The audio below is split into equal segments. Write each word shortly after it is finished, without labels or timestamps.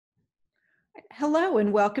Hello,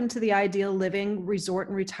 and welcome to the Ideal Living Resort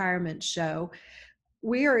and Retirement Show.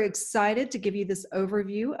 We are excited to give you this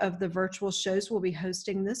overview of the virtual shows we'll be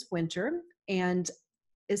hosting this winter. And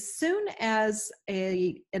as soon as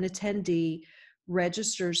an attendee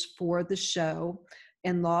registers for the show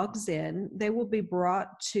and logs in, they will be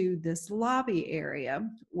brought to this lobby area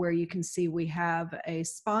where you can see we have a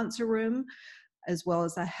sponsor room as well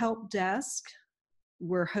as a help desk.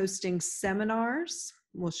 We're hosting seminars.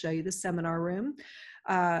 We'll show you the seminar room.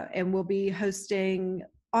 And we'll be hosting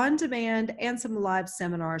on demand and some live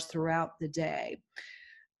seminars throughout the day.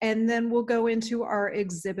 And then we'll go into our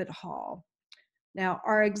exhibit hall. Now,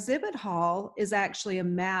 our exhibit hall is actually a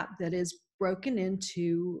map that is broken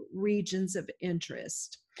into regions of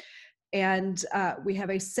interest. And we have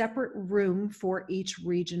a separate room for each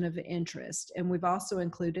region of interest. And we've also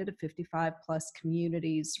included a 55 plus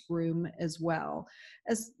communities room as well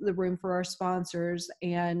as the room for our sponsors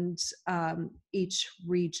and each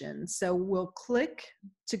region. So we'll click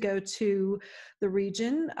to go to the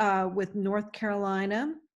region with North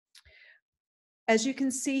Carolina. As you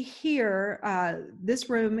can see here, this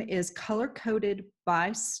room is color-coded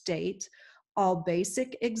by state. All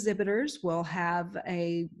basic exhibitors will have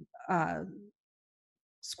a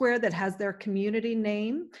square that has their community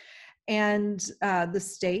name and the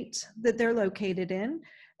state that they're located in.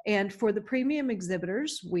 And for the premium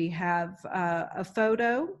exhibitors, we have a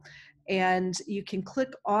photo, and you can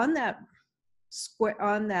click on that square,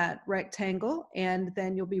 on that rectangle, and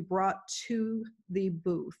then you'll be brought to the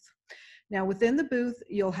booth. Now, within the booth,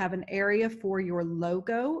 you'll have an area for your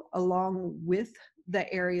logo along with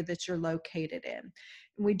the area that you're located in.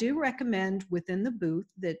 And we do recommend within the booth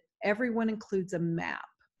that everyone includes a map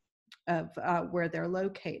of where they're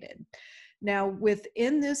located. Now,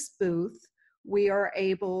 within this booth, we are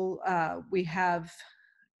able, we have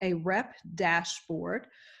a rep dashboard,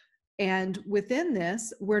 and within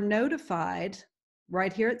this, we're notified,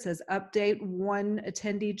 right here it says update 1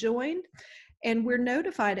 attendee joined, and we're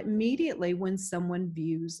notified immediately when someone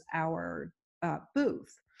views our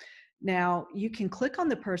booth. Now, you can click on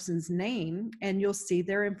the person's name and you'll see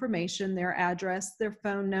their information, their address, their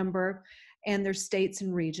phone number, and their states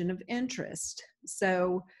and region of interest.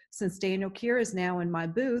 So since Daniel Kier is now in my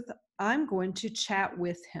booth, I'm going to chat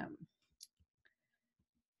with him.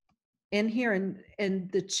 In here in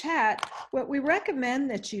the chat, what we recommend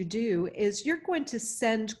that you do is you're going to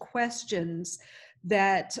send questions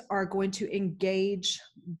that are going to engage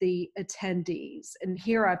the attendees. And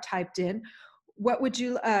here I've typed in, what would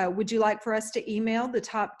you like for us to email the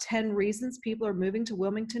top 10 reasons people are moving to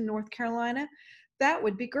Wilmington, North Carolina? That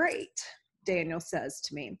would be great, Daniel says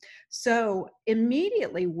to me. So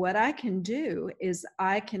immediately what I can do is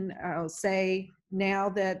I'll say now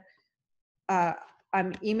that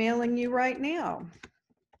I'm emailing you right now.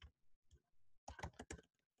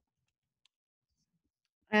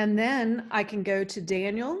 And then I can go to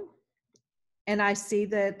Daniel and I see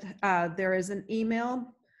that there is an email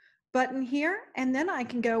button here. And then I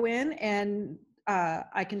can go in and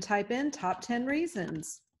I can type in top 10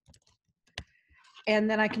 reasons. And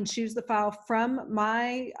then I can choose the file from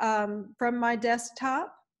my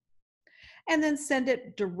desktop and then send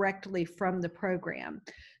it directly from the program.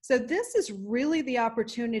 So this is really the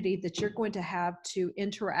opportunity that you're going to have to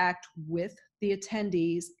interact with the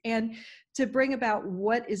attendees and to bring about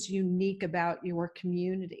what is unique about your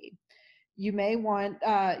community. You may want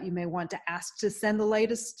to ask to send the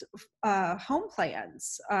latest home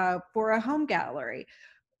plans for a home gallery.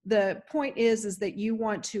 The point is that you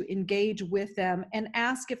want to engage with them and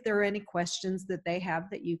ask if there are any questions that they have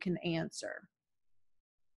that you can answer.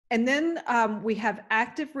 And then we have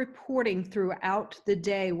active reporting throughout the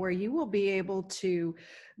day where you will be able to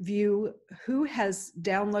view who has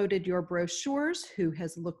downloaded your brochures, who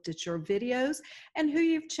has looked at your videos, and who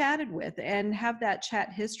you've chatted with, and have that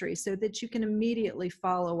chat history so that you can immediately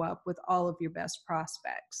follow up with all of your best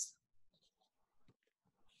prospects.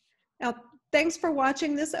 Now, thanks for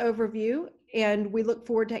watching this overview, and we look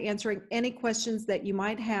forward to answering any questions that you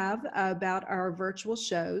might have about our virtual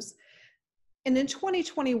shows. And in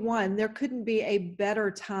 2021, there couldn't be a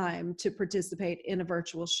better time to participate in a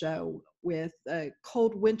virtual show with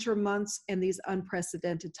cold winter months and these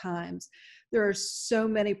unprecedented times. There are so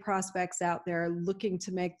many prospects out there looking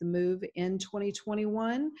to make the move in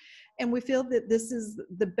 2021, and we feel that this is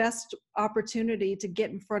the best opportunity to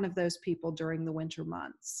get in front of those people during the winter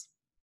months.